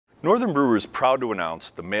Northern Brewer is proud to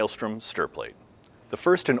announce the Maelstrom Stir Plate, the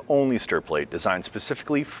first and only stir plate designed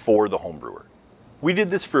specifically for the homebrewer. We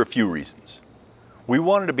did this for a few reasons. We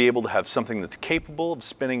wanted to be able to have something that's capable of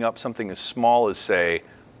spinning up something as small as, say,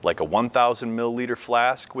 like a 1,000 milliliter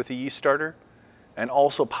flask with a yeast starter, and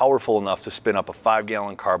also powerful enough to spin up a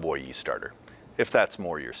 5-gallon carboy yeast starter, if that's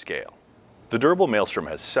more your scale. The durable Maelstrom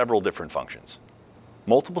has several different functions.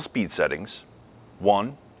 Multiple speed settings,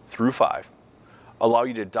 1 through 5, allow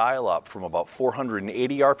you to dial up from about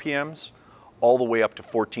 480 RPMs all the way up to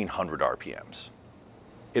 1400 RPMs.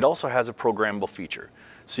 It also has a programmable feature,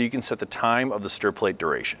 so you can set the time of the stir plate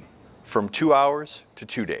duration from 2 hours to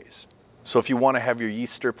 2 days. So if you want to have your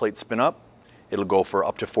yeast stir plate spin up, it'll go for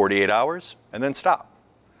up to 48 hours and then stop,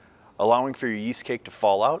 allowing for your yeast cake to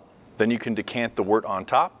fall out. Then you can decant the wort on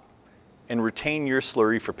top and retain your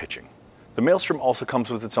slurry for pitching. The Maelstrom also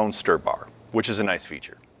comes with its own stir bar, which is a nice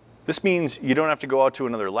feature. This means you don't have to go out to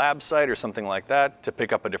another lab site or something like that to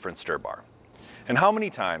pick up a different stir bar. And how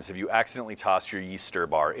many times have you accidentally tossed your yeast stir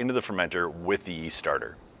bar into the fermenter with the yeast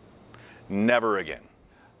starter? Never again.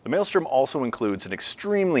 The Maelstrom also includes an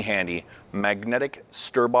extremely handy magnetic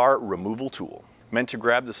stir bar removal tool, meant to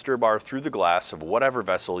grab the stir bar through the glass of whatever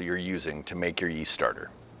vessel you're using to make your yeast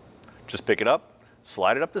starter. Just pick it up,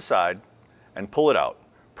 slide it up the side, and pull it out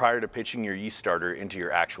prior to pitching your yeast starter into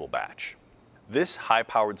your actual batch. This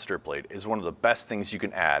high-powered stir plate is one of the best things you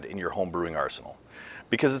can add in your home brewing arsenal,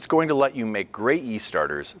 because it's going to let you make great yeast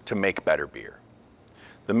starters to make better beer.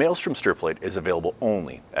 The Maelstrom Stir Plate is available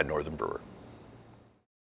only at Northern Brewer.